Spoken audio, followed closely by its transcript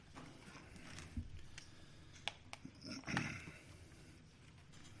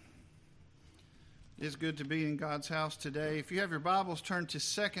It's good to be in God's house today. If you have your Bibles, turn to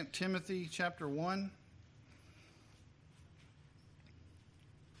 2 Timothy chapter 1.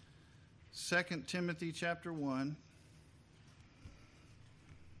 2 Timothy chapter 1.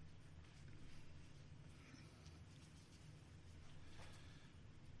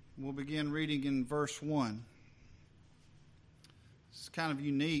 We'll begin reading in verse 1. It's kind of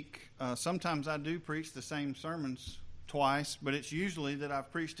unique. Sometimes I do preach the same sermons twice, but it's usually that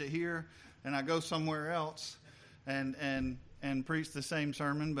I've preached it here and I go somewhere else and preach the same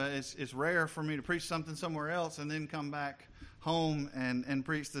sermon. But it's rare for me to preach something somewhere else and then come back home and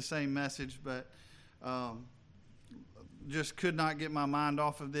preach the same message. But just could not get my mind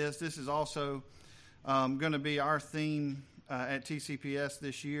off of this. This is also going to be our theme at TCPS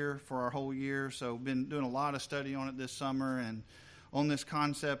this year for our whole year. So been doing a lot of study on it this summer and on this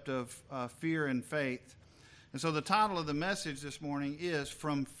concept of fear and faith. And so the title of the message this morning is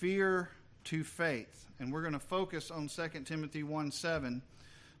From Fear to Faith. And we're going to focus on 2 Timothy 1:7,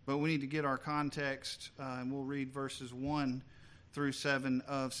 but we need to get our context, and we'll read verses 1 through 7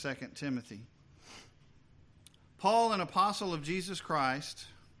 of 2 Timothy. Paul, an apostle of Jesus Christ,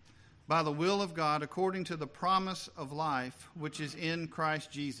 by the will of God, according to the promise of life which is in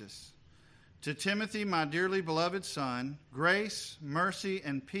Christ Jesus. To Timothy, my dearly beloved son, grace, mercy,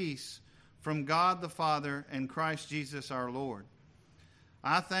 and peace from God the Father and Christ Jesus our Lord.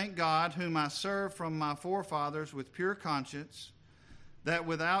 I thank God, whom I serve from my forefathers with pure conscience, that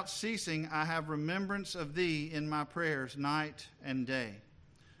without ceasing I have remembrance of thee in my prayers night and day,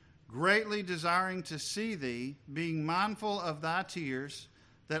 greatly desiring to see thee, being mindful of thy tears,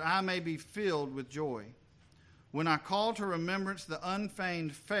 that I may be filled with joy. When I call to remembrance the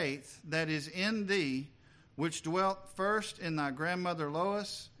unfeigned faith that is in thee, which dwelt first in thy grandmother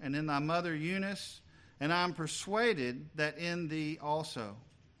Lois and in thy mother Eunice, and I am persuaded that in thee also.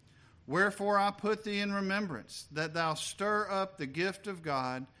 Wherefore I put thee in remembrance, that thou stir up the gift of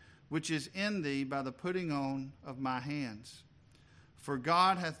God, which is in thee by the putting on of my hands. For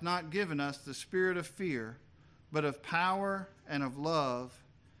God hath not given us the spirit of fear, but of power and of love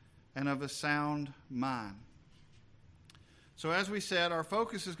and of a sound mind. So as we said, our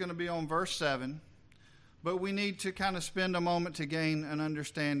focus is going to be on verse 7. But we need to kind of spend a moment to gain an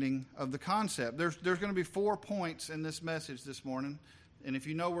understanding of the concept. There's going to be 4 points in this message this morning. And if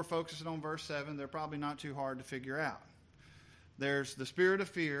you know we're focusing on verse 7, they're probably not too hard to figure out. There's the spirit of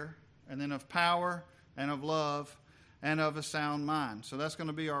fear, and then of power, and of love, and of a sound mind. So that's going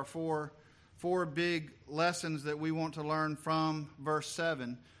to be our four big lessons that we want to learn from verse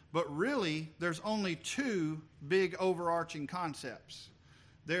 7. But really, there's only 2 big overarching concepts.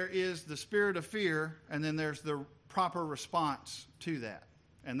 There is the spirit of fear, and then there's the proper response to that.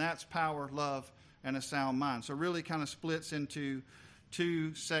 And that's power, love, and a sound mind. So really kind of splits into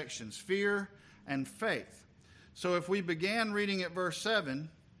 2 sections, fear and faith. So if we began reading at verse 7,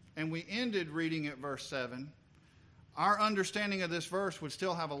 and we ended reading at verse 7, our understanding of this verse would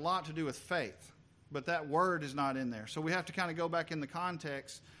still have a lot to do with faith. But that word is not in there. So we have to kind of go back in the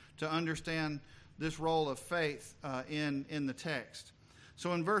context to understand this role of faith in the text.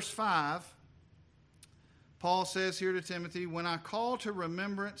 So in verse 5, Paul says here to Timothy, when I call to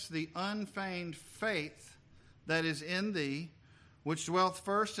remembrance the unfeigned faith that is in thee, which dwelt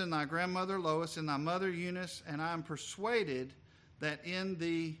first in thy grandmother Lois and thy mother Eunice, and I am persuaded that in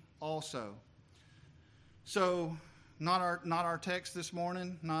thee also. So not our text this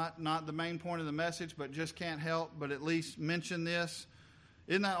morning, not the main point of the message, but just can't help but at least mention this.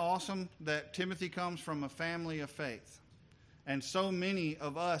 Isn't that awesome that Timothy comes from a family of faith? And so many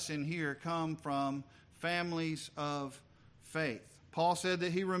of us in here come from families of faith. Paul said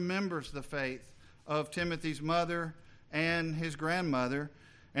that he remembers the faith of Timothy's mother and his grandmother.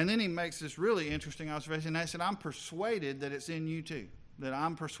 And then he makes this really interesting observation. I said, I'm persuaded that it's in you too. That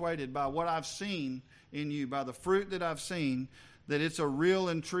I'm persuaded by what I've seen in you, by the fruit that I've seen, that it's a real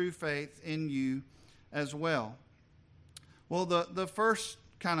and true faith in you as well. Well, the first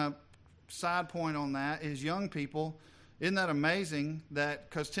kind of side point on that is young people. Isn't that amazing that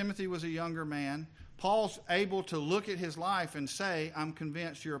because Timothy was a younger man, Paul's able to look at his life and say, I'm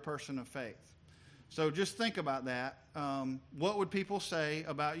convinced you're a person of faith. So just think about that. What would people say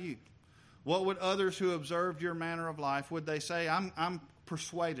about you? What would others who observed your manner of life, would they say, I'm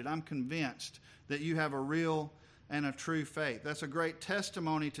persuaded, I'm convinced that you have a real and a true faith? That's a great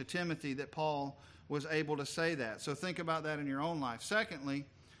testimony to Timothy that Paul was able to say that. So think about that in your own life. Secondly,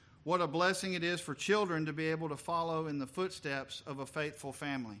 what a blessing it is for children to be able to follow in the footsteps of a faithful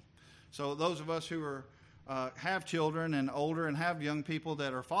family. So those of us who have children and older and have young people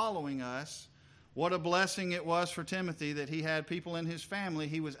that are following us, What a blessing it was for Timothy that he had people in his family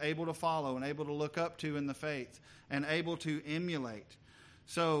he was able to follow and able to look up to in the faith and able to emulate.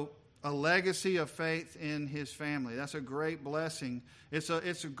 So a legacy of faith in his family. That's a great blessing. It's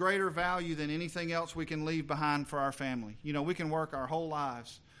a greater value than anything else we can leave behind for our family. You know, we can work our whole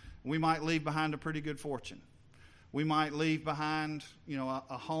lives. We might leave behind a pretty good fortune. We might leave behind, you know,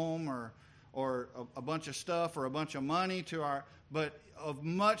 a home or a bunch of stuff or a bunch of money but of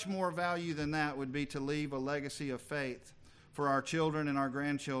much more value than that would be to leave a legacy of faith for our children and our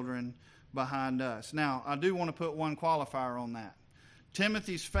grandchildren behind us. Now, I do want to put one qualifier on that.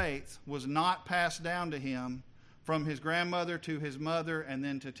 Timothy's faith was not passed down to him from his grandmother to his mother and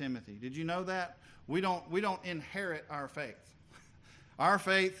then to Timothy. Did you know that? We don't inherit our faith. Our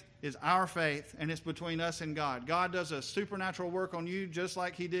faith is our faith, and it's between us and God. God does a supernatural work on you just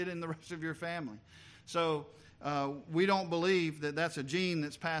like he did in the rest of your family. So we don't believe that that's a gene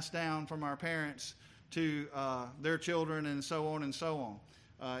that's passed down from our parents to their children and so on and so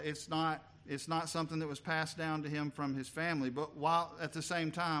on. It's not something that was passed down to him from his family. But while at the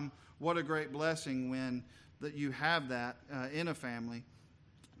same time, what a great blessing when that you have that in a family.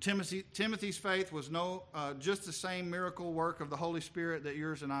 Timothy's faith was just the same miracle work of the Holy Spirit that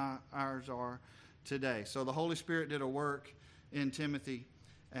yours and ours are today. So the Holy Spirit did a work in Timothy,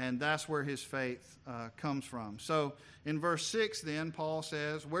 and that's where his faith comes from. So in verse 6 then, Paul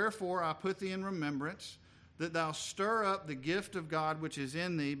says, "Wherefore I put thee in remembrance, that thou stir up the gift of God which is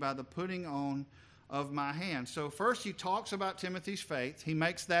in thee by the putting on of my hand." So first he talks about Timothy's faith. He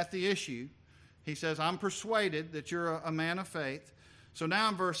makes that the issue. He says, I'm persuaded that you're a man of faith. So now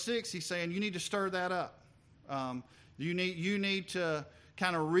in verse 6, he's saying you need to stir that up. You need to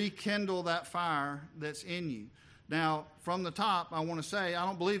kind of rekindle that fire that's in you. Now, from the top, I want to say I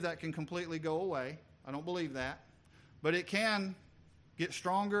don't believe that can completely go away. I don't believe that. But it can get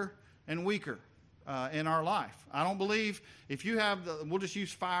stronger and weaker in our life. I don't believe if you have we'll just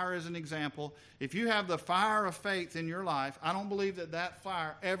use fire as an example. If you have the fire of faith in your life, I don't believe that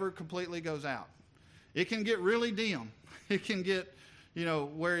fire ever completely goes out. It can get really dim. It can get,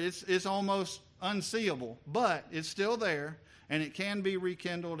 where it's almost unseeable, but it's still there, and it can be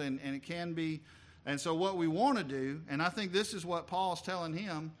rekindled, and it can be. And so what we want to do, and I think this is what Paul's telling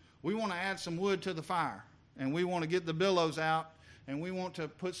him, we want to add some wood to the fire, and we want to get the billows out, and we want to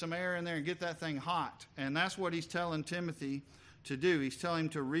put some air in there and get that thing hot. And that's what he's telling Timothy to do. He's telling him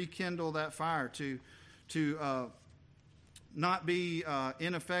to rekindle that fire, to not be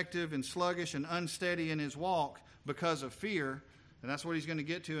ineffective and sluggish and unsteady in his walk because of fear. And that's what he's going to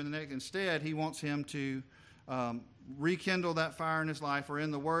get to in the next. Instead, he wants him to rekindle that fire in his life. Or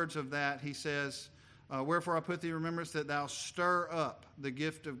in the words of that, he says, "Wherefore I put thee in remembrance that thou stir up the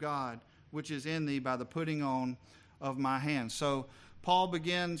gift of God, which is in thee by the putting on of my hands." So Paul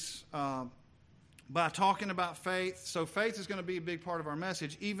begins by talking about faith. So faith is going to be a big part of our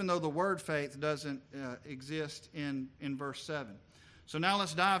message, even though the word faith doesn't exist in verse 7. So now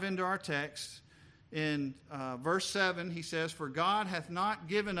let's dive into our text. In verse 7, he says, "For God hath not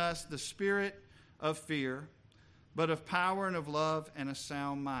given us the spirit of fear, but of power and of love and a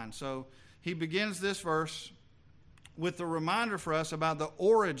sound mind." So he begins this verse with a reminder for us about the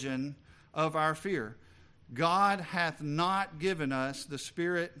origin of our fear. God hath not given us the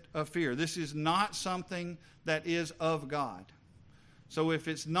spirit of fear. This is not something that is of God. So if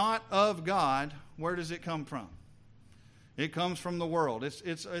it's not of God, where does it come from? It comes from the world.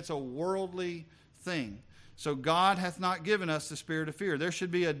 It's a worldly thing. So God hath not given us the spirit of fear. There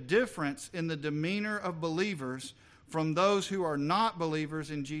should be a difference in the demeanor of believers from those who are not believers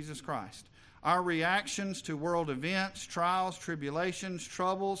in Jesus Christ. Our reactions to world events, trials, tribulations,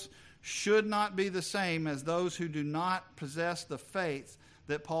 troubles should not be the same as those who do not possess the faith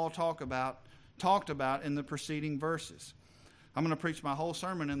that Paul talked about in the preceding verses. I'm going to preach my whole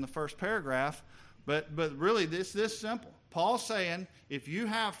sermon in the first paragraph, but really this simple. Paul's saying if you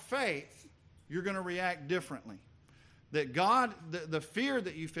have faith, you're going to react differently. That God, the fear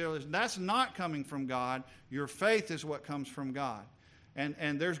that you feel, that's not coming from God. Your faith is what comes from God.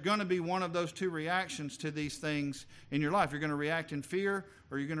 And there's going to be one of those two reactions to these things in your life. You're going to react in fear,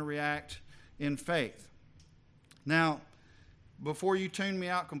 or you're going to react in faith. Now, before you tune me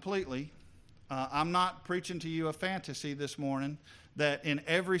out completely, I'm not preaching to you a fantasy this morning that in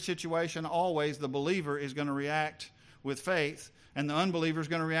every situation, always, the believer is going to react with faith, and the unbeliever is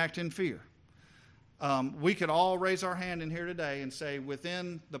going to react in fear. We could all raise our hand in here today and say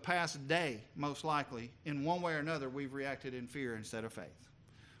within the past day, most likely, in one way or another, we've reacted in fear instead of faith.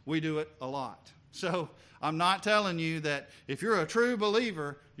 We do it a lot. So I'm not telling you that if you're a true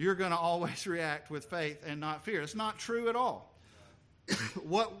believer, you're going to always react with faith and not fear. It's not true at all.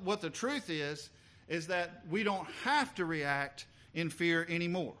 What the truth is is that we don't have to react in fear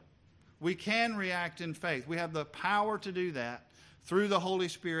anymore. We can react in faith. We have the power to do that through the Holy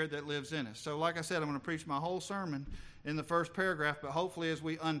Spirit that lives in us. So like I said, I'm going to preach my whole sermon in the first paragraph, but hopefully as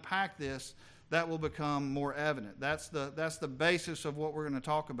we unpack this, that will become more evident. That's the basis of what we're going to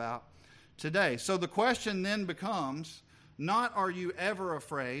talk about today. So the question then becomes, not are you ever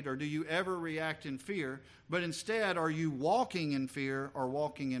afraid or do you ever react in fear, but instead are you walking in fear or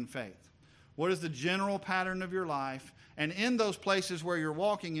walking in faith? What is the general pattern of your life? And in those places where you're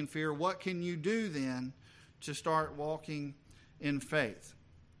walking in fear, what can you do then to start walking in faith?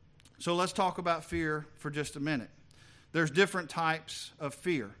 So let's talk about fear for just a minute. There's different types of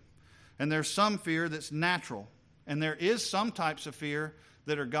fear. And there's some fear that's natural. And there is some types of fear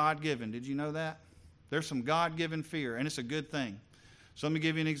that are God-given. Did you know that? There's some God-given fear, and it's a good thing. So let me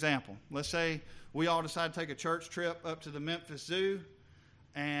give you an example. Let's say we all decide to take a church trip up to the Memphis Zoo,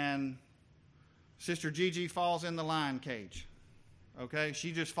 and Sister Gigi falls in the lion cage. Okay?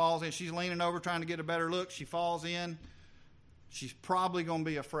 She just falls in. She's leaning over trying to get a better look. She falls in. She's probably going to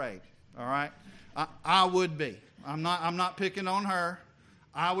be afraid. All right? I would be. I'm not picking on her.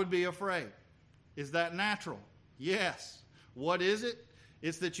 I would be afraid. Is that natural? Yes. What is it?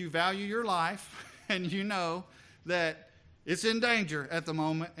 It's that you value your life and you know that it's in danger at the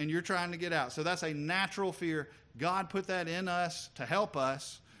moment and you're trying to get out. So that's a natural fear. God put that in us to help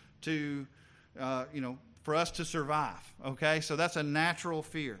us to, for us to survive. Okay? So that's a natural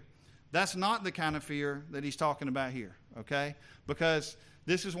fear. That's not the kind of fear that he's talking about here. Okay? Because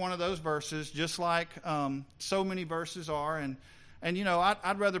this is one of those verses, just like so many verses are. And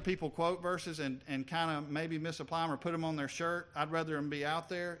I'd rather people quote verses and kind of maybe misapply them or put them on their shirt. I'd rather them be out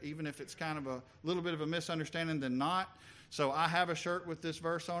there, even if it's kind of a little bit of a misunderstanding than not. So I have a shirt with this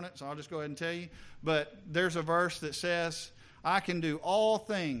verse on it, so I'll just go ahead and tell you. But there's a verse that says, I can do all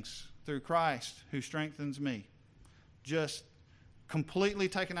things through Christ who strengthens me. Just completely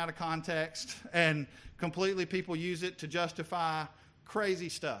taken out of context, and completely people use it to justify crazy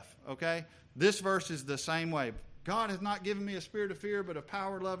stuff, okay? This verse is the same way. God has not given me a spirit of fear, but of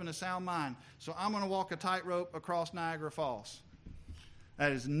power, love, and a sound mind. So I'm going to walk a tightrope across Niagara Falls.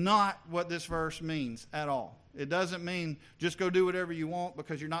 That is not what this verse means at all. It doesn't mean just go do whatever you want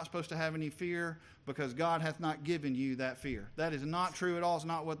because you're not supposed to have any fear because God hath not given you that fear. That is not true at all. It's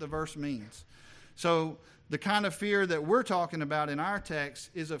not what the verse means. So the kind of fear that we're talking about in our text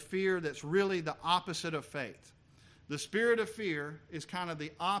is a fear that's really the opposite of faith. The spirit of fear is kind of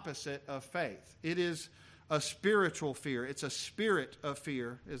the opposite of faith. It is a spiritual fear. It's a spirit of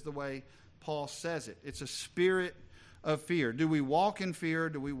fear is the way Paul says it. It's a spirit of fear. Do we walk in fear?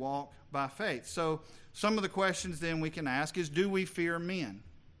 Do we walk by faith? So some of the questions then we can ask is, do we fear men?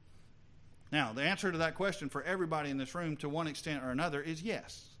 Now, the answer to that question for everybody in this room to one extent or another is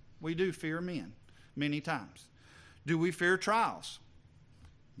yes. We do fear men many times. Do we fear trials?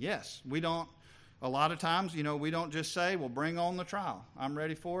 Yes. We don't. A lot of times, we don't just say, well, bring on the trial. I'm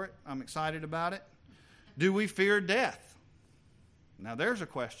ready for it. I'm excited about it. Do we fear death? Now, there's a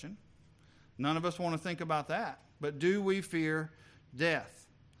question. None of us want to think about that. But do we fear death?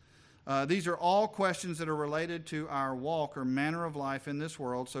 These are all questions that are related to our walk or manner of life in this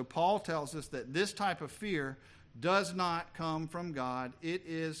world. So Paul tells us that this type of fear does not come from God. It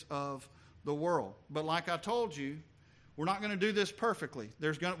is of the world. But like I told you, we're not going to do this perfectly.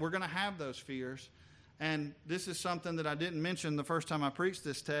 We're going to have those fears. And this is something that I didn't mention the first time I preached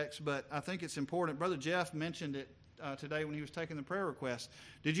this text, but I think it's important. Brother Jeff mentioned it today when he was taking the prayer request.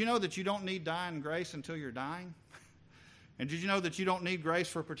 Did you know that you don't need dying grace until you're dying? And did you know that you don't need grace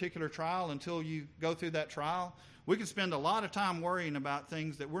for a particular trial until you go through that trial? We can spend a lot of time worrying about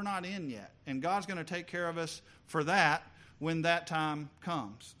things that we're not in yet. And God's going to take care of us for that when that time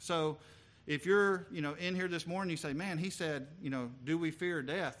comes. So if you're, in here this morning, you say, man, he said, do we fear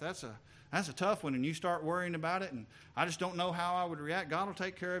death? That's a tough one. And you start worrying about it, and I just don't know how I would react. God will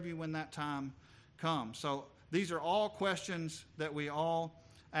take care of you when that time comes. So these are all questions that we all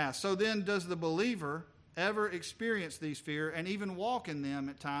ask. So then, does the believer ever experience these fear and even walk in them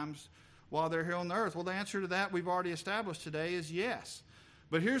at times while they're here on the earth? Well, the answer to that we've already established today is yes.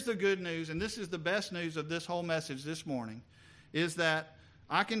 But here's the good news, and this is the best news of this whole message this morning, is that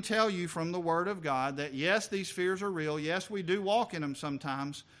I can tell you from the Word of God that yes, these fears are real. Yes, we do walk in them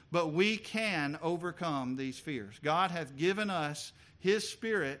sometimes, but we can overcome these fears. God hath given us His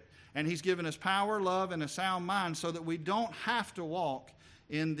Spirit, and He's given us power, love, and a sound mind so that we don't have to walk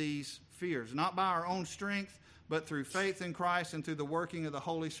in these fears. Not by our own strength, but through faith in Christ and through the working of the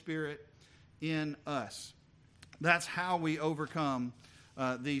Holy Spirit in us. That's how we overcome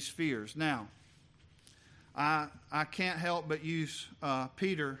these fears. Now, I can't help but use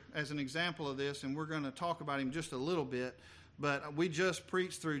Peter as an example of this, and we're going to talk about him just a little bit. But we just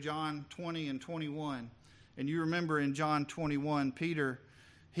preached through John 20 and 21, and you remember in John 21, Peter,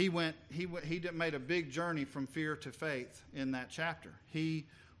 he made a big journey from fear to faith in that chapter. He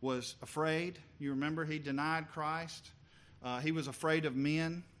was afraid. You remember he denied Christ. He was afraid of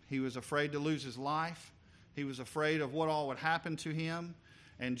men. He was afraid to lose his life. He was afraid of what all would happen to him.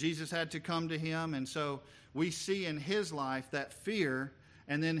 And Jesus had to come to him. And so we see in his life that fear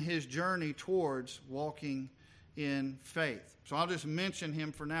and then his journey towards walking in faith. So I'll just mention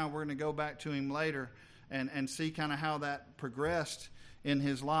him for now. We're going to go back to him later and see kind of how that progressed in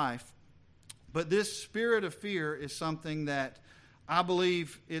his life. But this spirit of fear is something that I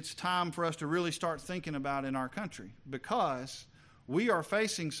believe it's time for us to really start thinking about in our country, because we are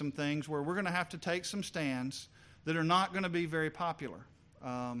facing some things where we're going to have to take some stands that are not going to be very popular.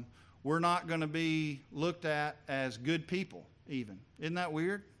 We're not going to be looked at as good people even. Isn't that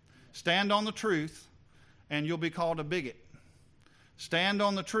weird? Stand on the truth and you'll be called a bigot. Stand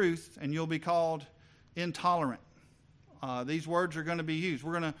on the truth and you'll be called intolerant. These words are going to be used.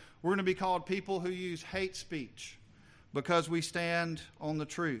 We're going to be called people who use hate speech because we stand on the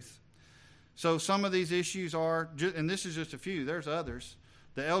truth. So some of these issues are, and this is just a few, there's others,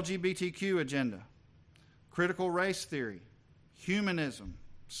 the LGBTQ agenda, critical race theory, humanism,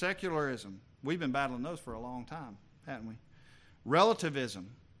 secularism. We've been battling those for a long time, haven't we? Relativism.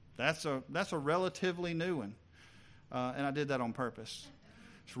 That's a relatively new one. And I did that on purpose.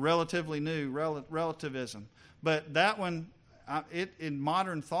 It's relatively new, relativism. But that one, in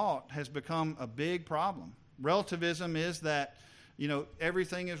modern thought, has become a big problem. Relativism is that,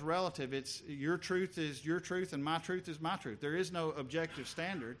 everything is relative. It's your truth is your truth and my truth is my truth. There is no objective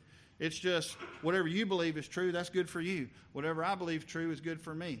standard. It's just whatever you believe is true, that's good for you. Whatever I believe true is good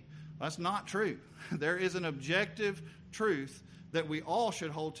for me. That's not true. There is an objective truth that we all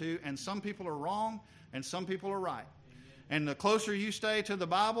should hold to, and some people are wrong and some people are right. And the closer you stay to the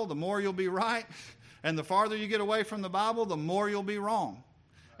Bible, the more you'll be right. And the farther you get away from the Bible, the more you'll be wrong.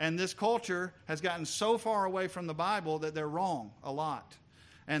 And this culture has gotten so far away from the Bible that they're wrong a lot.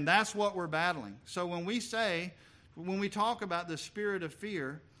 And that's what we're battling. So when we talk about the spirit of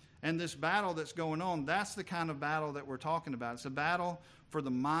fear and this battle that's going on, that's the kind of battle that we're talking about. It's a battle for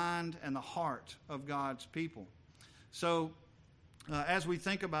the mind and the heart of God's people. So as we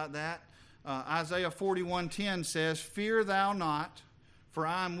think about that, Isaiah 41:10 says, "Fear thou not, for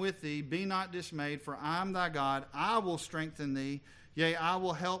I am with thee. Be not dismayed, for I am thy God. I will strengthen thee. Yea, I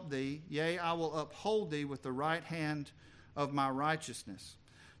will help thee. Yea, I will uphold thee with the right hand of my righteousness."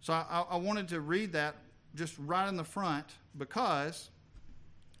 So I wanted to read that just right in the front, because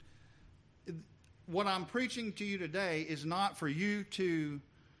what I'm preaching to you today is not for you to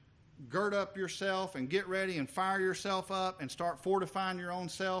gird up yourself and get ready and fire yourself up and start fortifying your own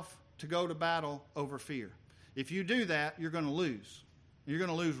self to go to battle over fear. If you do that, you're going to lose. You're going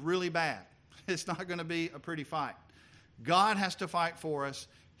to lose really bad. It's not going to be a pretty fight. God has to fight for us.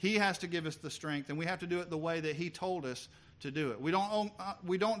 He has to give us the strength, and we have to do it the way that He told us to do it. We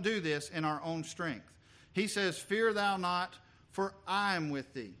don't do this in our own strength. He says, "Fear thou not, for I am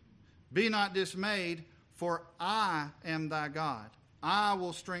with thee. Be not dismayed, for I am thy God. I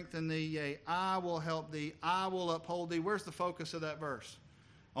will strengthen thee, yea, I will help thee, I will uphold thee." Where's the focus of that verse?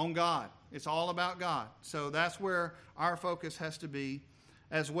 On God. It's all about God. So that's where our focus has to be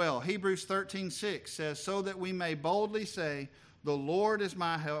as well. Hebrews 13:6 says, "So that we may boldly say, the Lord is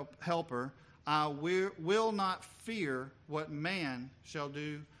my helper. I will not fear what man shall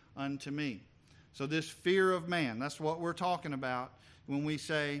do unto me." So this fear of man, that's what we're talking about when we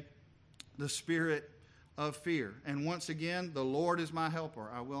say the spirit of fear. And once again, the Lord is my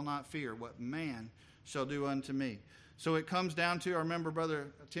helper. I will not fear what man shall do unto me. So it comes down to, I remember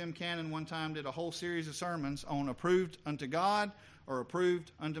Brother Tim Cannon one time did a whole series of sermons on approved unto God or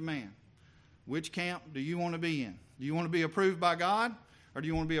approved unto man. Which camp do you want to be in? Do you want to be approved by God, or do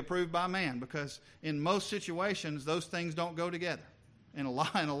you want to be approved by man? Because in most situations, those things don't go together in a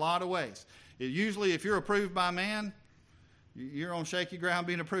lot of ways. Usually, if you're approved by man, you're on shaky ground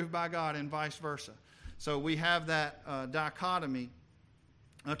being approved by God, and vice versa. So we have that dichotomy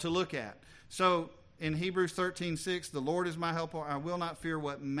to look at. So in Hebrews 13:6, "The Lord is my helper. I will not fear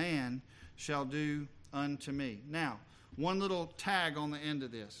what man shall do unto me." Now, one little tag on the end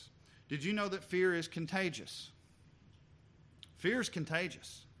of this. Did you know that fear is contagious? Fear is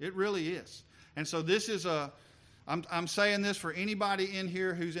contagious. It really is. And so this is I'm saying this for anybody in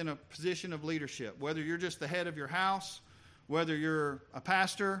here who's in a position of leadership, whether you're just the head of your house, whether you're a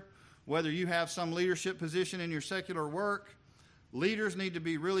pastor, whether you have some leadership position in your secular work. Leaders need to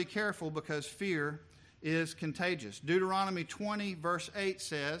be really careful, because fear is contagious. Deuteronomy 20, verse 8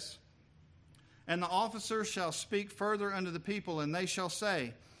 says, "And the officers shall speak further unto the people, and they shall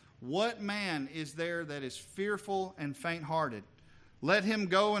say, What man is there that is fearful and faint-hearted? Let him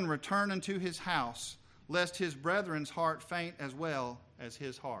go and return unto his house, lest his brethren's heart faint as well as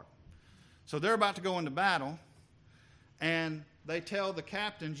his heart." So they're about to go into battle, and they tell the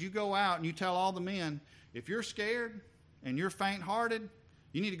captains, you go out and you tell all the men, if you're scared and you're faint-hearted,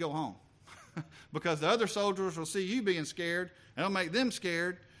 you need to go home. Because the other soldiers will see you being scared, and it'll make them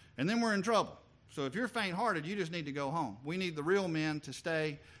scared, and then we're in trouble. So if you're faint-hearted, you just need to go home. We need the real men to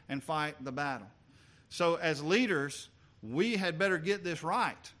stay and fight the battle. So as leaders, we had better get this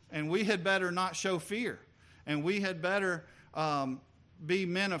right, and we had better not show fear, and we had better be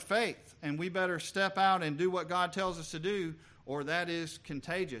men of faith, and we better step out and do what God tells us to do, or that is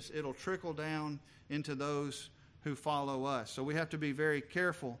contagious. It'll trickle down into those who follow us. So we have to be very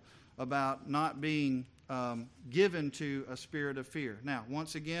careful about not being given to a spirit of fear. Now,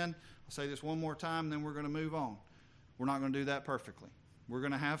 once again, I'll say this one more time, then we're going to move on. We're not going to do that perfectly. We're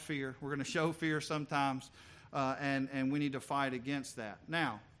going to have fear. We're going to show fear sometimes, and we need to fight against that.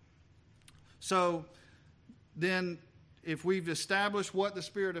 Now, so then if we've established what the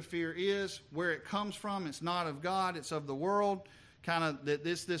spirit of fear is, where it comes from, it's not of God, it's of the world, kind of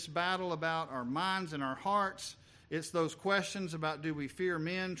this battle about our minds and our hearts. It's those questions about, do we fear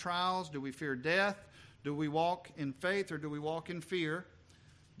men, trials? Do we fear death? Do we walk in faith or do we walk in fear?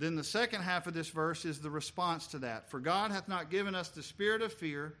 Then the second half of this verse is the response to that. For God hath not given us the spirit of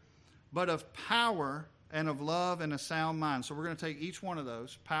fear, but of power and of love and a sound mind. So we're going to take each one of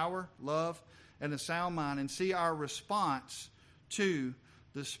those, power, love, and a sound mind, and see our response to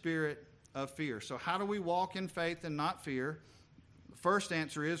the spirit of fear. So how do we walk in faith and not fear? The first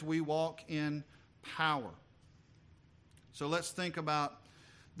answer is we walk in power. So let's think about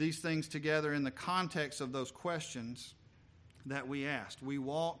these things together in the context of those questions that we asked. We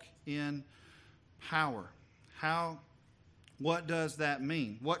walk in power. What does that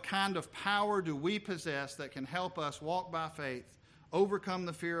mean? What kind of power do we possess that can help us walk by faith, overcome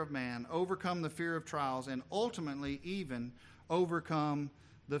the fear of man, overcome the fear of trials, and ultimately even overcome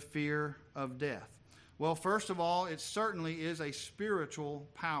the fear of death? Well, first of all, it certainly is a spiritual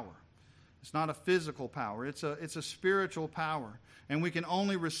power. It's not a physical power. It's a spiritual power. And we can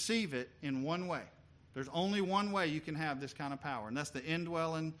only receive it in one way. There's only one way you can have this kind of power, and that's the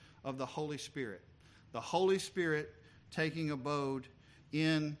indwelling of the Holy Spirit. The Holy Spirit taking abode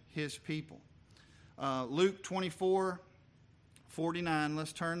in His people. Luke 24:49,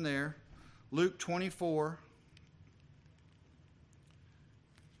 let's turn there. Luke 24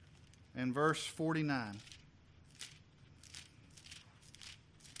 and verse 49.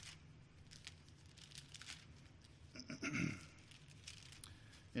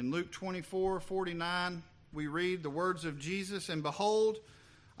 In Luke 24:49, we read the words of Jesus, "And behold,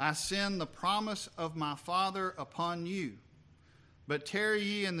 I send the promise of my Father upon you. But tarry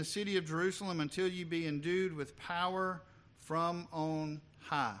ye in the city of Jerusalem until ye be endued with power from on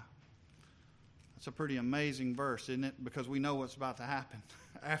high." That's a pretty amazing verse, isn't it? Because we know what's about to happen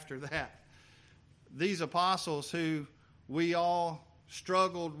after that. These apostles who we all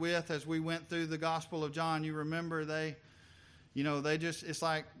struggled with as we went through the Gospel of John, you remember it's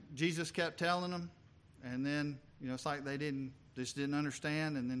like Jesus kept telling them, and then, it's like they didn't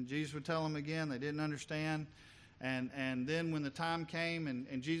understand, and then Jesus would tell them again, they didn't understand, and then when the time came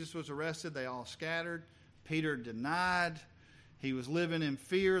and Jesus was arrested, they all scattered. Peter denied. He was living in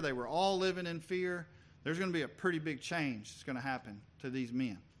fear. They were all living in fear. There's going to be a pretty big change that's going to happen to these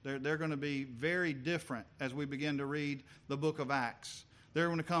men. They're going to be very different as we begin to read the book of Acts. They're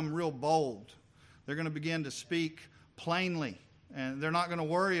going to come real bold. They're going to begin to speak plainly, and they're not going to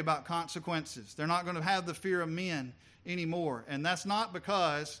worry about consequences. They're not going to have the fear of men anymore. And that's not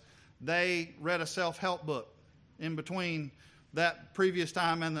because they read a self-help book in between that previous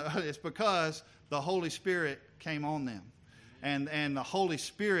time and it's because the Holy Spirit came on them. And the Holy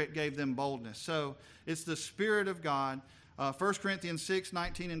Spirit gave them boldness. So it's the Spirit of God. 1 Corinthians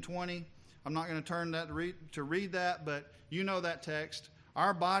 6:19 and 20. I'm not going to turn that to read that, but you know that text.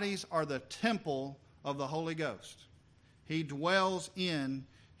 Our bodies are the temple of the Holy Ghost. He dwells in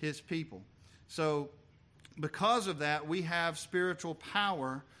His people. So because of that, we have spiritual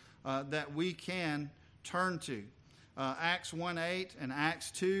power that we can turn to. Acts 1:8 and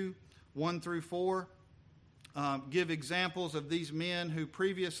Acts 2:1-4 give examples of these men who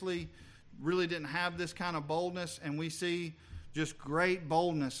previously really didn't have this kind of boldness, and we see just great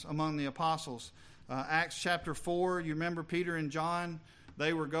boldness among the apostles. Acts chapter 4, you remember Peter and John,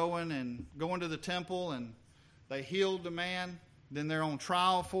 they were going to the temple, and they healed the man. Then they're on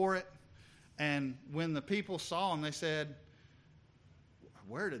trial for it, And when the people saw him, they said,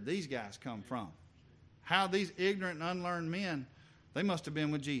 where did these guys come from? How these ignorant and unlearned men, they must have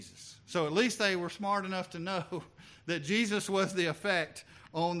been with Jesus. So at least they were smart enough to know that Jesus was the effect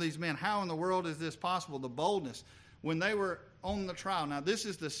on these men. How in the world is this possible? The boldness. When they were on the trial. Now, this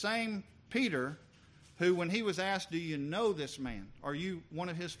is the same Peter who, when he was asked, do you know this man? Are you one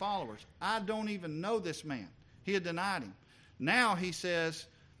of his followers? I don't even know this man. He had denied him. Now he says,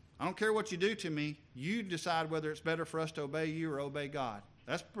 I don't care what you do to me. You decide whether it's better for us to obey you or obey God.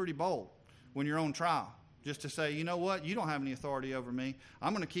 That's pretty bold when you're on trial. Just to say, you know what? You don't have any authority over me.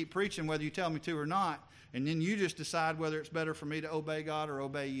 I'm going to keep preaching whether you tell me to or not. And then you just decide whether it's better for me to obey God or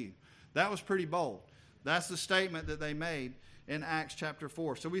obey you. That was pretty bold. That's the statement that they made in Acts chapter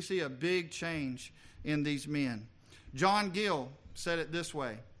 4. So we see a big change in these men. John Gill said it this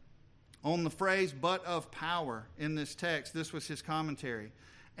way. On the phrase, but of power, in this text, this was his commentary.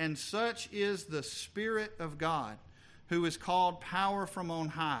 And such is the Spirit of God, who is called power from on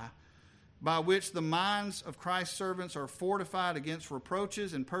high, by which the minds of Christ's servants are fortified against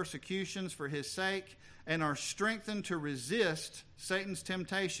reproaches and persecutions for his sake, and are strengthened to resist Satan's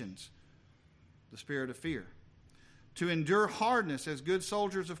temptations, the spirit of fear, to endure hardness as good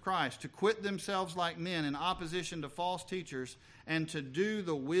soldiers of Christ, to quit themselves like men in opposition to false teachers, and to do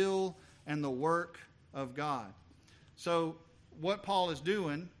the will and the work of God. So what Paul is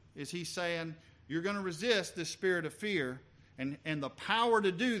doing is he's saying, you're going to resist this spirit of fear, and the power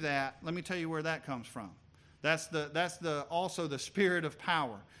to do that, let me tell you where that comes from. That's also the spirit of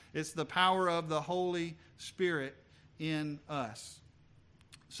power. It's the power of the Holy Spirit in us.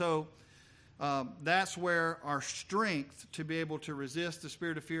 So that's where our strength to be able to resist the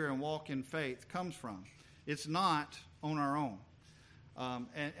spirit of fear and walk in faith comes from. It's not on our own.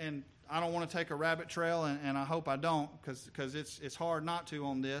 And I don't want to take a rabbit trail, and I hope I don't, because it's hard not to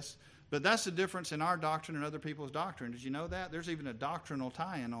on this. But that's the difference in our doctrine and other people's doctrine. Did you know that? There's even a doctrinal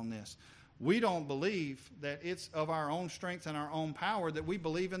tie-in on this. We don't believe that it's of our own strength and our own power that we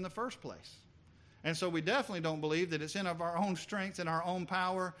believe in the first place. And so we definitely don't believe that it's in of our own strength and our own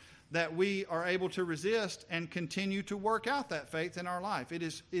power that we are able to resist and continue to work out that faith in our life. It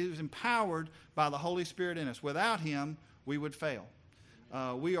is empowered by the Holy Spirit in us. Without Him, we would fail.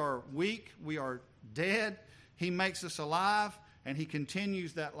 We are weak. We are dead. He makes us alive, and He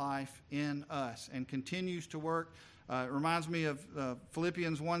continues that life in us and continues to work. It reminds me of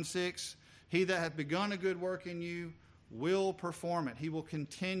Philippians 1:6. He that hath begun a good work in you will perform it. He will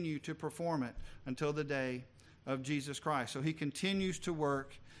continue to perform it until the day of Jesus Christ. So He continues to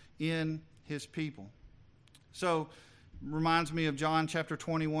work in His people. So, reminds me of John chapter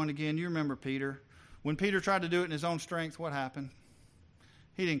 21 again. You remember Peter. When Peter tried to do it in his own strength, what happened?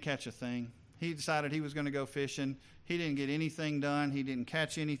 He didn't catch a thing. He decided he was going to go fishing. He didn't get anything done. He didn't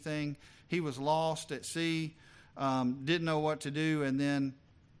catch anything. He was lost at sea, didn't know what to do, and then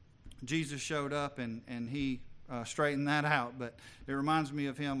Jesus showed up and He straightened that out. But it reminds me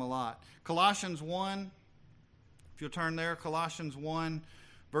of Him a lot. Colossians 1, if you'll turn there, Colossians 1,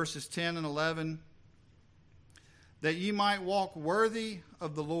 verses 10 and 11. That ye might walk worthy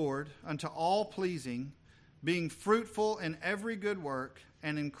of the Lord unto all pleasing, being fruitful in every good work,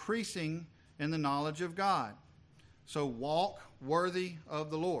 and increasing in the knowledge of God. So walk worthy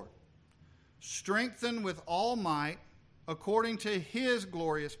of the Lord. Strengthen with all might, according to His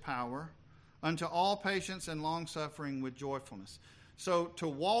glorious power, unto all patience and longsuffering with joyfulness. So to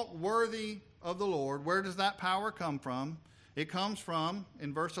walk worthy of the Lord, where does that power come from? It comes from,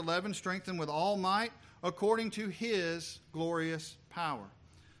 in verse 11, strengthen with all might, according to His glorious power.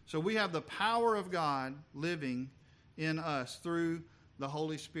 So we have the power of God living in us through the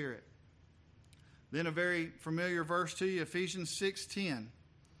Holy Spirit. Then a very familiar verse to you, Ephesians 6:10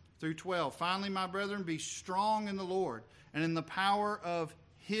 through 12. Finally, my brethren, be strong in the Lord and in the power of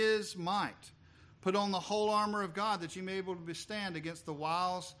His might. Put on the whole armor of God, that you may be able to withstand against the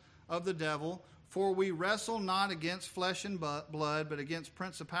wiles of the devil. For we wrestle not against flesh and blood, but against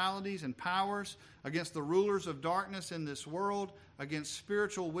principalities and powers, against the rulers of darkness in this world, against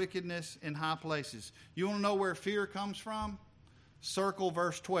spiritual wickedness in high places. You want to know where fear comes from? Circle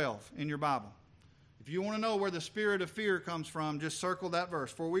verse 12 in your Bible. If you want to know where the spirit of fear comes from, just circle that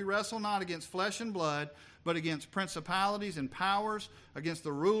verse. For we wrestle not against flesh and blood, but against principalities and powers, against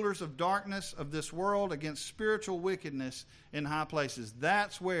the rulers of darkness of this world, against spiritual wickedness in high places.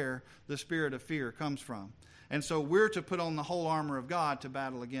 That's where the spirit of fear comes from. And so we're to put on the whole armor of God to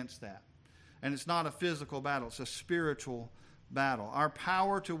battle against that. And it's not a physical battle, it's a spiritual battle. Our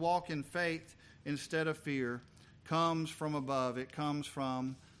power to walk in faith instead of fear comes from above. It comes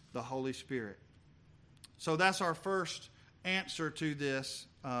from the Holy Spirit. So that's our first answer to this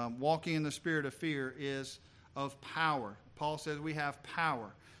walking in the spirit of fear is of power. Paul says we have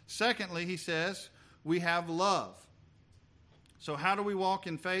power. Secondly, he says we have love. So how do we walk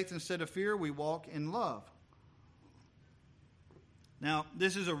in faith instead of fear? We walk in love. Now,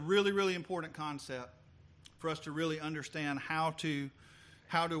 this is a really, really important concept for us to really understand how to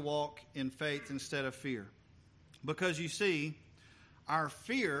walk in faith instead of fear. Because you see, our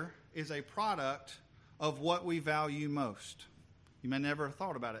fear is a product of what we value most. You may never have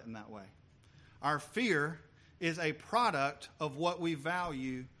thought about it in that way. Our fear is a product of what we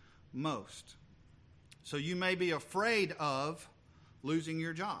value most. So you may be afraid of losing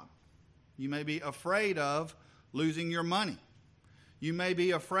your job. You may be afraid of losing your money. You may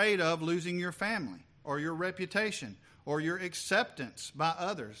be afraid of losing your family or your reputation or your acceptance by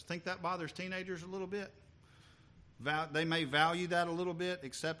others. Think that bothers teenagers a little bit? They may value that a little bit,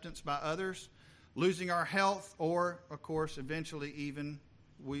 acceptance by others. Losing our health or, of course, eventually even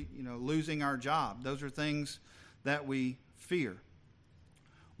losing our job. Those are things that we fear.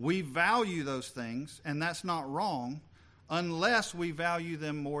 We value those things, and that's not wrong, unless we value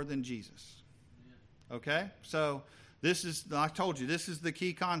them more than Jesus. Okay? So I told you, this is the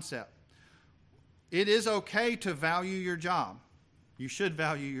key concept. It is okay to value your job. You should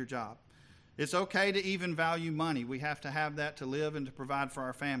value your job. It's okay to even value money. We have to have that to live and to provide for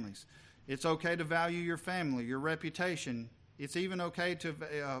our families. It's okay to value your family, your reputation. It's even okay to,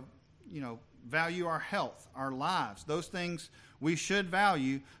 value our health, our lives. Those things we should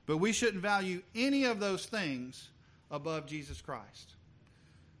value, but we shouldn't value any of those things above Jesus Christ.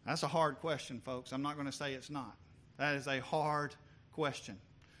 That's a hard question, folks. I'm not going to say it's not. That is a hard question.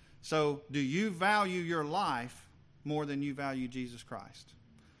 So, do you value your life more than you value Jesus Christ?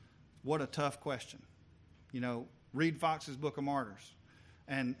 What a tough question. Read Fox's Book of Martyrs.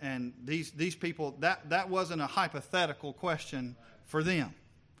 And these people, that wasn't a hypothetical question for them.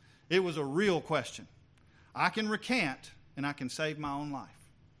 It was a real question. I can recant and I can save my own life.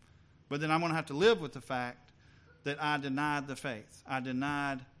 But then I'm going to have to live with the fact that I denied the faith. I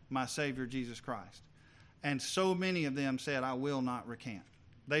denied my Savior, Jesus Christ. And so many of them said, I will not recant.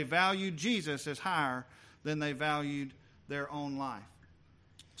 They valued Jesus as higher than they valued their own life.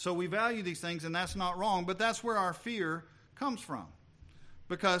 So we value these things, and that's not wrong, but that's where our fear comes from.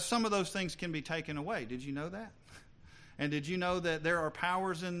 Because some of those things can be taken away. Did you know that? And did you know that there are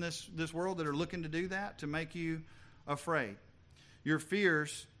powers in this world that are looking to do that, to make you afraid? Your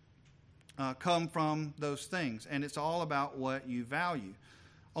fears come from those things, and it's all about what you value.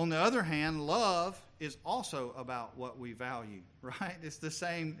 On the other hand, love is also about what we value, right? It's the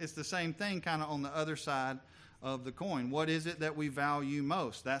same thing kind of on the other side of the coin. What is it that we value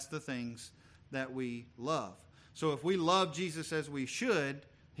most? That's the things that we love. So if we love Jesus as we should,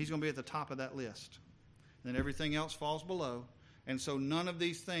 he's going to be at the top of that list. Then everything else falls below. And so none of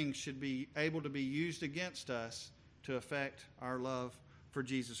these things should be able to be used against us to affect our love for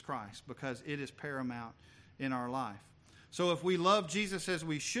Jesus Christ, because it is paramount in our life. So if we love Jesus as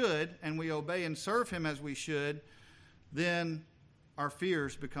we should, and we obey and serve him as we should, then our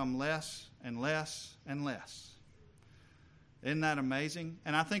fears become less and less and less. Isn't that amazing?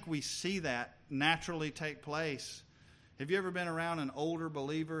 And I think we see that naturally take place. Have you ever been around an older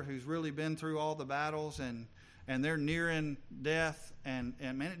believer who's really been through all the battles and they're nearing death, and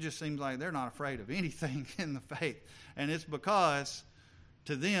man, it just seems like they're not afraid of anything in the faith. And it's because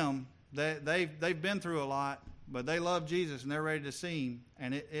to them, they've been through a lot, but they love Jesus and they're ready to see him,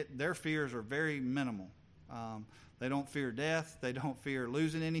 and their fears are very minimal. They don't fear death. They don't fear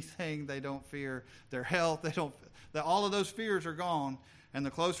losing anything. They don't fear their health. All of those fears are gone, and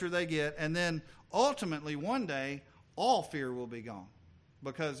the closer they get, and then ultimately one day all fear will be gone,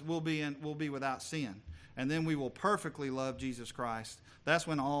 because we'll be without sin, and then we will perfectly love Jesus Christ. That's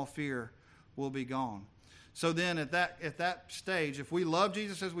when all fear will be gone. So then at that stage, if we love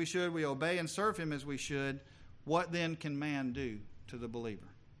Jesus as we should, we obey and serve him as we should, what then can man do to the believer?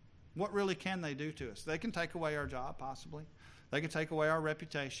 What really can they do to us? They can take away our job, possibly. They can take away our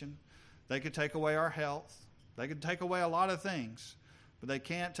reputation. They could take away our health. They could take away a lot of things, but they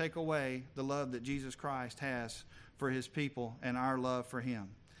can't take away the love that Jesus Christ has for his people and our love for him.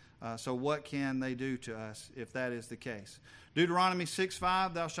 So what can they do to us if that is the case? Deuteronomy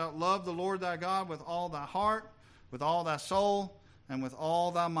 6:5, thou shalt love the Lord thy God with all thy heart, with all thy soul, and with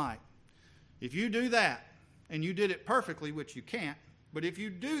all thy might. If you do that, and you did it perfectly, which you can't, but if you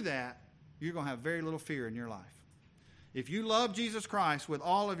do that, you're going to have very little fear in your life. If you love Jesus Christ with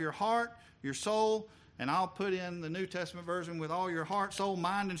all of your heart, your soul, and I'll put in the New Testament version, with all your heart, soul,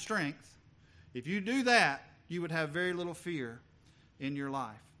 mind, and strength, if you do that, you would have very little fear in your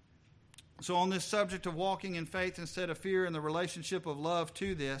life. So on this subject of walking in faith instead of fear and the relationship of love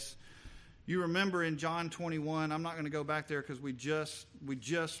to this, you remember in John 21, I'm not going to go back there because we just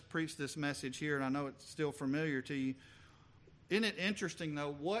preached this message here, and I know it's still familiar to you. Isn't it interesting,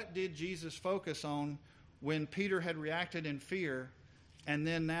 though, what did Jesus focus on when Peter had reacted in fear, and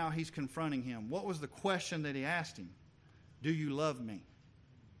then now he's confronting him? What was the question that he asked him? Do you love me?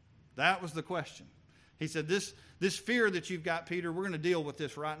 That was the question. He said, this fear that you've got, Peter, we're going to deal with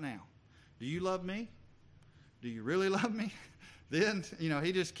this right now. Do you love me? Do you really love me? Then,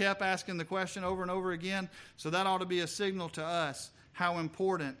 he just kept asking the question over and over again. So that ought to be a signal to us how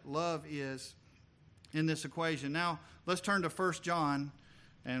important love is in this equation. Now, let's turn to 1 John,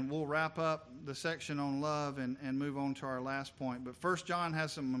 and we'll wrap up the section on love and move on to our last point. But 1 John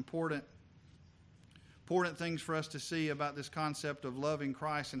has some important things for us to see about this concept of loving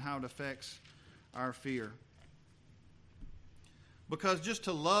Christ and how it affects our fear. Because just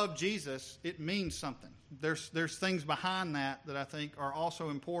to love Jesus, it means something. There's things behind that I think are also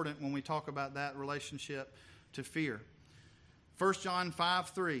important when we talk about that relationship to fear. 1 John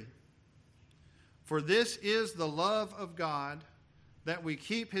 5:3. For this is the love of God, that we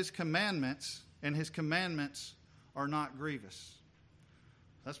keep His commandments, and His commandments are not grievous.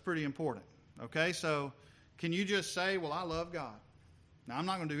 That's pretty important. Okay, so can you just say, well, I love God? Now, I'm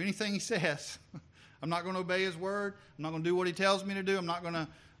not going to do anything He says. I'm not going to obey His word. I'm not going to do what He tells me to do. I'm not going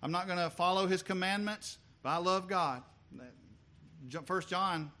to follow His commandments, but I love God. 1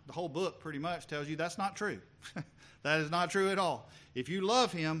 John, the whole book pretty much tells you that's not true. That is not true at all. If you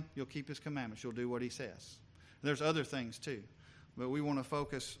love Him, you'll keep His commandments. You'll do what He says. There's other things too, but we want to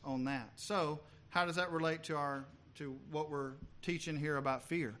focus on that. So, how does that relate to what we're teaching here about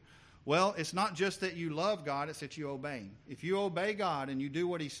fear? Well, it's not just that you love God, it's that you obey Him. If you obey God and you do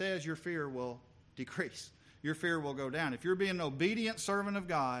what He says, your fear will decrease. Your fear will go down. If you're being an obedient servant of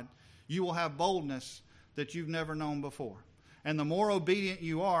God, you will have boldness that you've never known before. And the more obedient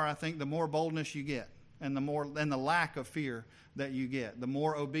you are, I think the more boldness you get, and the lack of fear that you get, the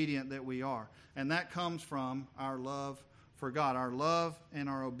more obedient that we are. And that comes from our love for God. Our love and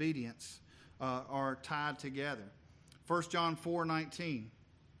our obedience are tied together. 1 John 4:19.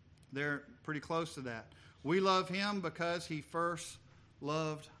 They're pretty close to that. We love Him because He first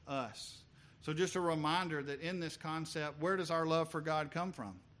loved us. So just a reminder that in this concept, where does our love for God come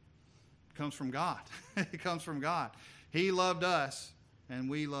from? It comes from God. It comes from God. He loved us, and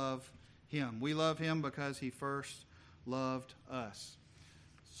we love Him. We love Him because He first loved us.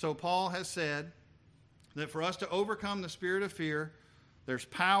 So Paul has said that for us to overcome the spirit of fear, there's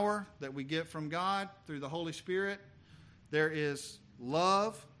power that we get from God through the Holy Spirit. There is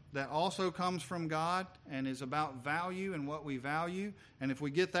love that also comes from God and is about value and what we value. And if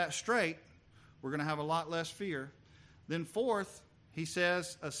we get that straight, we're going to have a lot less fear. Then fourth, he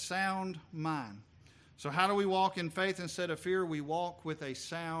says, a sound mind. So how do we walk in faith instead of fear? We walk with a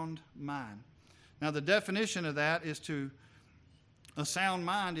sound mind. Now the definition of that is a sound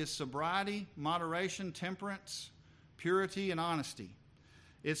mind is sobriety, moderation, temperance, purity, and honesty.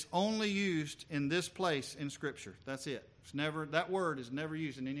 It's only used in this place in Scripture. That's it. That word is never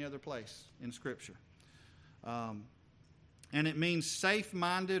used in any other place in Scripture. And it means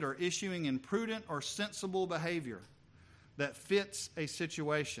safe-minded or issuing in prudent or sensible behavior that fits a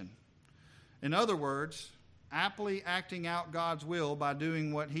situation. In other words, aptly acting out God's will by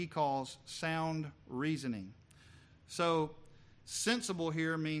doing what he calls sound reasoning. So, sensible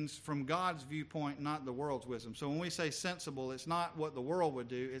here means from God's viewpoint, not the world's wisdom. So when we say sensible, it's not what the world would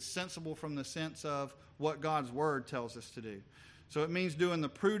do. It's sensible from the sense of what God's word tells us to do. So it means doing the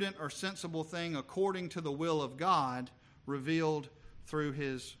prudent or sensible thing according to the will of God revealed through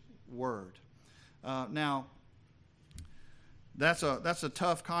his word. Now, that's a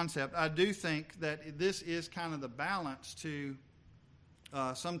tough concept. I do think that this is kind of the balance to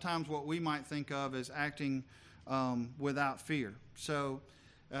sometimes what we might think of as acting without fear. So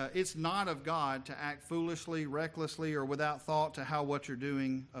it's not of God to act foolishly, recklessly, or without thought to how what you're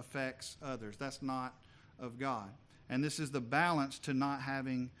doing affects others. That's not of God. And this is the balance to not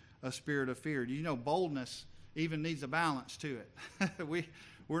having a spirit of fear. Do you know boldness even needs a balance to it?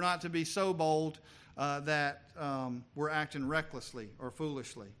 We're not to be so bold that we're acting recklessly or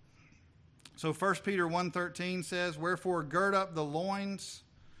foolishly. So 1 Peter 1:13 says, "Wherefore gird up the loins,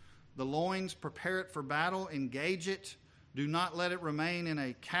 prepare it for battle, engage it. Do not let it remain in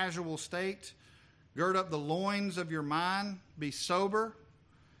a casual state. Gird up the loins of your mind, be sober,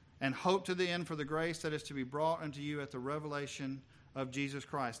 and hope to the end for the grace that is to be brought unto you at the revelation of Jesus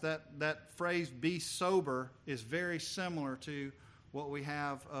Christ." That phrase, be sober, is very similar to what we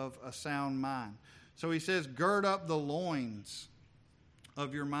have of a sound mind. So he says, gird up the loins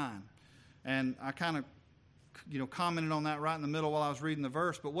of your mind. And I kind of, commented on that right in the middle while I was reading the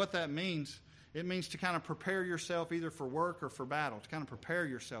verse. But what that means, it means to kind of prepare yourself either for work or for battle, to kind of prepare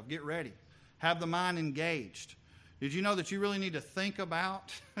yourself, get ready, have the mind engaged. Did you know that you really need to think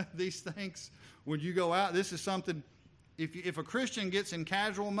about these things when you go out? This is something, if a Christian gets in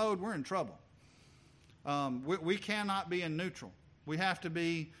casual mode, we're in trouble. We cannot be in neutral. We have to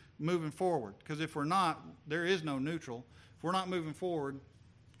be moving forward, because if we're not, there is no neutral. If we're not moving forward,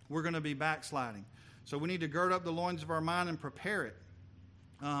 we're going to be backsliding. So we need to gird up the loins of our mind and prepare it.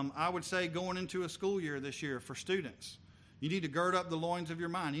 I would say going into a school year this year for students, you need to gird up the loins of your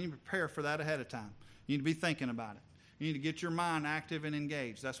mind. You need to prepare for that ahead of time. You need to be thinking about it. You need to get your mind active and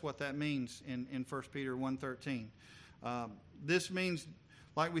engaged. That's what that means in 1 Peter 1:13. This means,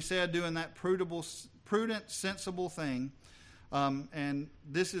 like we said, doing that prudent, sensible thing. And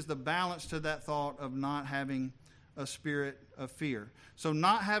this is the balance to that thought of not having a spirit of fear. So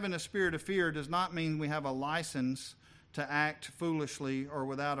not having a spirit of fear does not mean we have a license to act foolishly or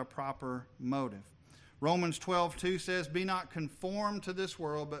without a proper motive. Romans 12:2 says, "Be not conformed to this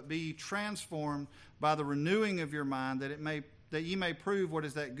world, but be transformed by the renewing of your mind, that ye may prove what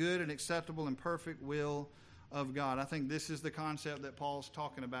is that good and acceptable and perfect will of God." I think this is the concept that Paul's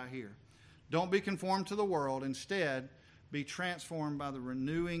talking about here. Don't be conformed to the world. Instead, be transformed by the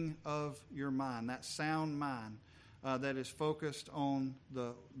renewing of your mind, that sound mind that is focused on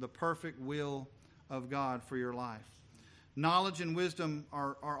the perfect will of God for your life. Knowledge and wisdom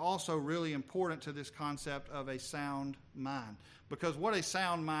are also really important to this concept of a sound mind. Because what a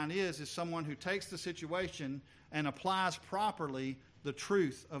sound mind is someone who takes the situation and applies properly the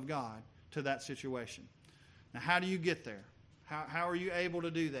truth of God to that situation. Now, how do you get there? How are you able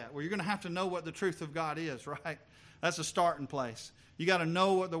to do that? Well, you're going to have to know what the truth of God is, right? That's a starting place. You got to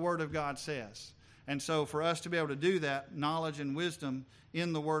know what the Word of God says. And so for us to be able to do that, knowledge and wisdom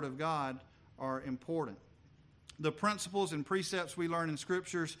in the Word of God are important. The principles and precepts we learn in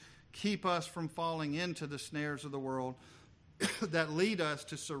Scriptures keep us from falling into the snares of the world that lead us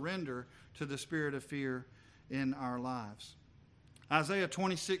to surrender to the spirit of fear in our lives. Isaiah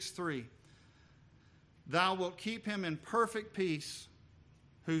 26:3. "Thou wilt keep him in perfect peace,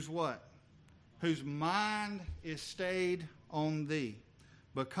 whose what? Whose mind is stayed on thee,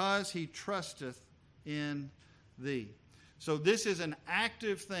 because he trusteth in thee." So this is an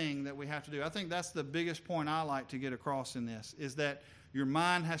active thing that we have to do. I think that's the biggest point I like to get across in this, is that your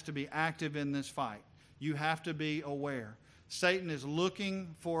mind has to be active in this fight. You have to be aware. Satan is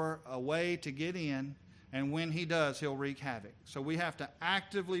looking for a way to get in, and when he does, he'll wreak havoc. So we have to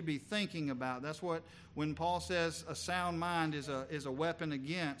actively be thinking about. That's what, when Paul says a sound mind is a weapon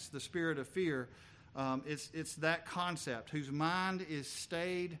against the spirit of fear, it's that concept, whose mind is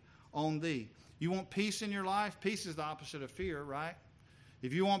stayed on thee. You want peace in your life? Peace is the opposite of fear, right?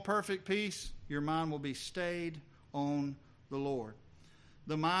 If you want perfect peace, your mind will be stayed on the Lord.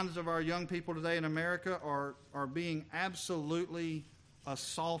 The minds of our young people today in America are being absolutely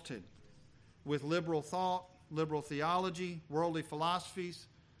assaulted with liberal thought, liberal theology, worldly philosophies,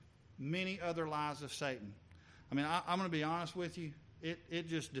 many other lies of Satan. I mean, I'm going to be honest with you. It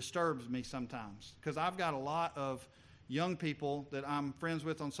just disturbs me sometimes, because I've got a lot of young people that I'm friends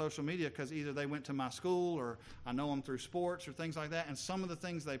with on social media, because either they went to my school or I know them through sports or things like that. And some of the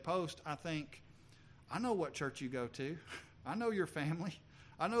things they post, I think, I know what church you go to. I know your family.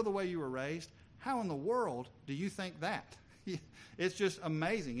 I know the way you were raised. How in the world do you think that? It's just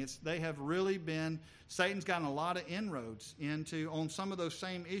amazing. They have really been, Satan's gotten a lot of inroads on some of those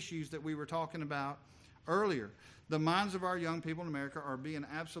same issues that we were talking about earlier. The minds of our young people in America are being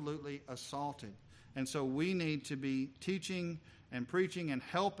absolutely assaulted. And so we need to be teaching and preaching and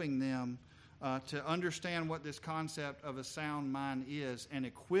helping them to understand what this concept of a sound mind is, and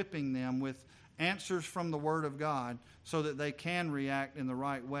equipping them with answers from the Word of God so that they can react in the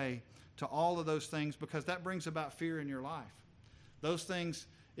right way to all of those things, because that brings about fear in your life. Those things,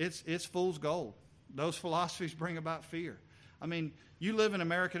 it's fool's gold. Those philosophies bring about fear. I mean, you live in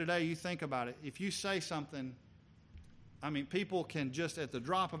America today, you think about it. If you say something, I mean, people can just at the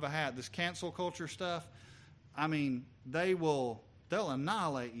drop of a hat, this cancel culture stuff, I mean, they'll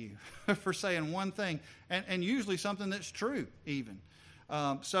annihilate you for saying one thing, and usually something that's true even.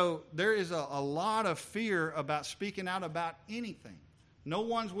 So there is a lot of fear about speaking out about anything. No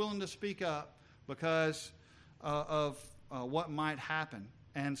one's willing to speak up because of what might happen.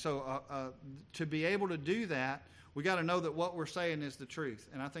 And so to be able to do that, we got to know that what we're saying is the truth.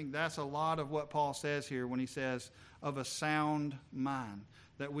 And I think that's a lot of what Paul says here when he says of a sound mind,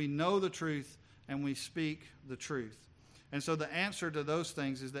 that we know the truth and we speak the truth. And so the answer to those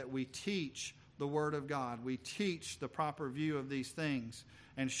things is that we teach the Word of God. We teach the proper view of these things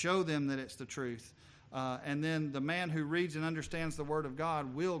and show them that it's the truth. And then the man who reads and understands the Word of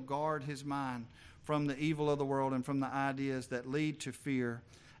God will guard his mind from the evil of the world and from the ideas that lead to fear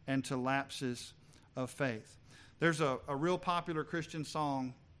and to lapses of faith. There's a real popular Christian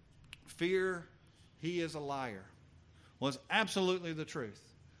song, "Fear, He is a Liar." Well, it's absolutely the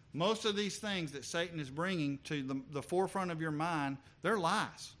truth. Most of these things that Satan is bringing to the forefront of your mind, they're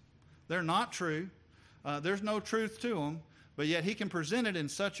lies. They're not true. There's no truth to them, but yet he can present it in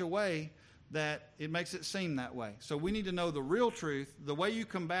such a way that it makes it seem that way. So we need to know the real truth. The way you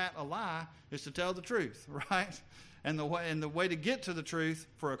combat a lie is to tell the truth, right? And the way to get to the truth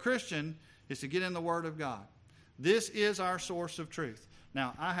for a Christian is to get in the Word of God. This is our source of truth.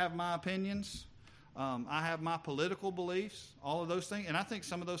 Now, I have my opinions. I have my political beliefs, all of those things, and I think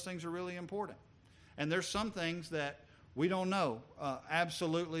some of those things are really important. And there's some things that we don't know,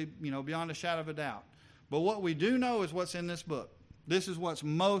 absolutely, beyond a shadow of a doubt. But what we do know is what's in this book. This is what's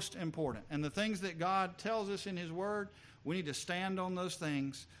most important. And the things that God tells us in His Word, we need to stand on those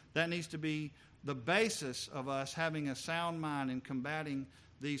things. That needs to be the basis of us having a sound mind and combating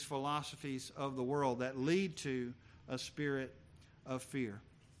these philosophies of the world that lead to a spirit of fear.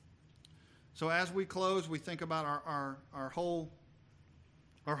 So as we close, we think about our whole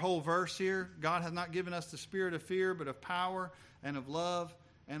verse here. God has not given us the spirit of fear, but of power and of love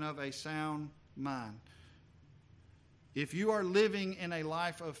and of a sound mind. If you are living in a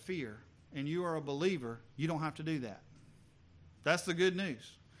life of fear and you are a believer, you don't have to do that. That's the good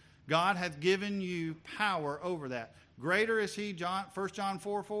news. God hath given you power over that. Greater is He, 1 John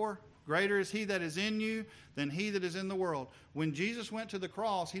 4:4, greater is He that is in you than he that is in the world. When Jesus went to the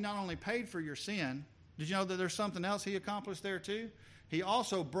cross, He not only paid for your sin, did you know that there's something else He accomplished there too? He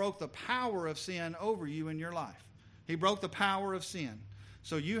also broke the power of sin over you in your life. He broke the power of sin.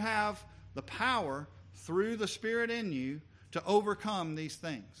 So you have the power through the Spirit in you to overcome these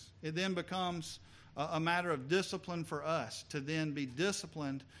things. It then becomes a matter of discipline for us to then be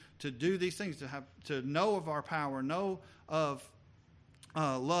disciplined to do these things, to know of our power, know of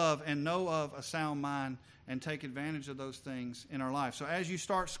love, and know of a sound mind, and take advantage of those things in our life. So as you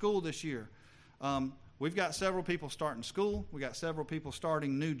start school this year, we've got several people starting school. We've got several people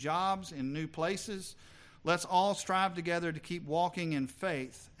starting new jobs in new places. Let's all strive together to keep walking in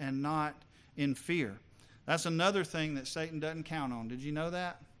faith and not in fear. That's another thing that Satan doesn't count on. Did you know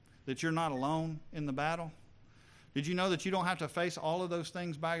that? That you're not alone in the battle? Did you know that you don't have to face all of those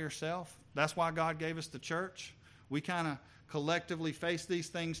things by yourself? That's why God gave us the church. We kind of collectively face these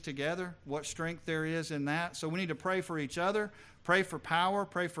things together, what strength there is in that. So we need to pray for each other, pray for power,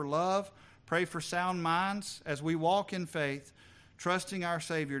 pray for love, pray for sound minds as we walk in faith, trusting our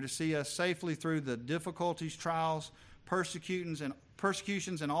Savior to see us safely through the difficulties, trials, persecutions,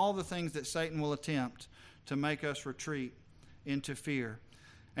 and all the things that Satan will attempt to make us retreat into fear.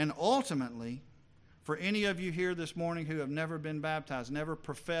 And ultimately, for any of you here this morning who have never been baptized, never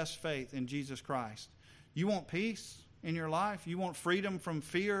professed faith in Jesus Christ, you want peace in your life? You want freedom from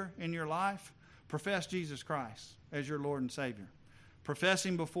fear in your life? Profess Jesus Christ as your Lord and Savior. Profess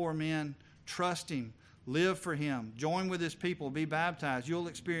Him before men. Trust Him. Live for Him. Join with His people. Be baptized. You'll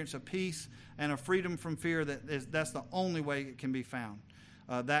experience a peace and a freedom from fear that's the only way it can be found.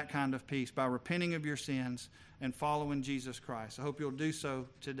 That kind of peace by repenting of your sins and following Jesus Christ. I hope you'll do so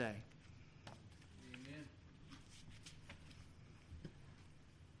today.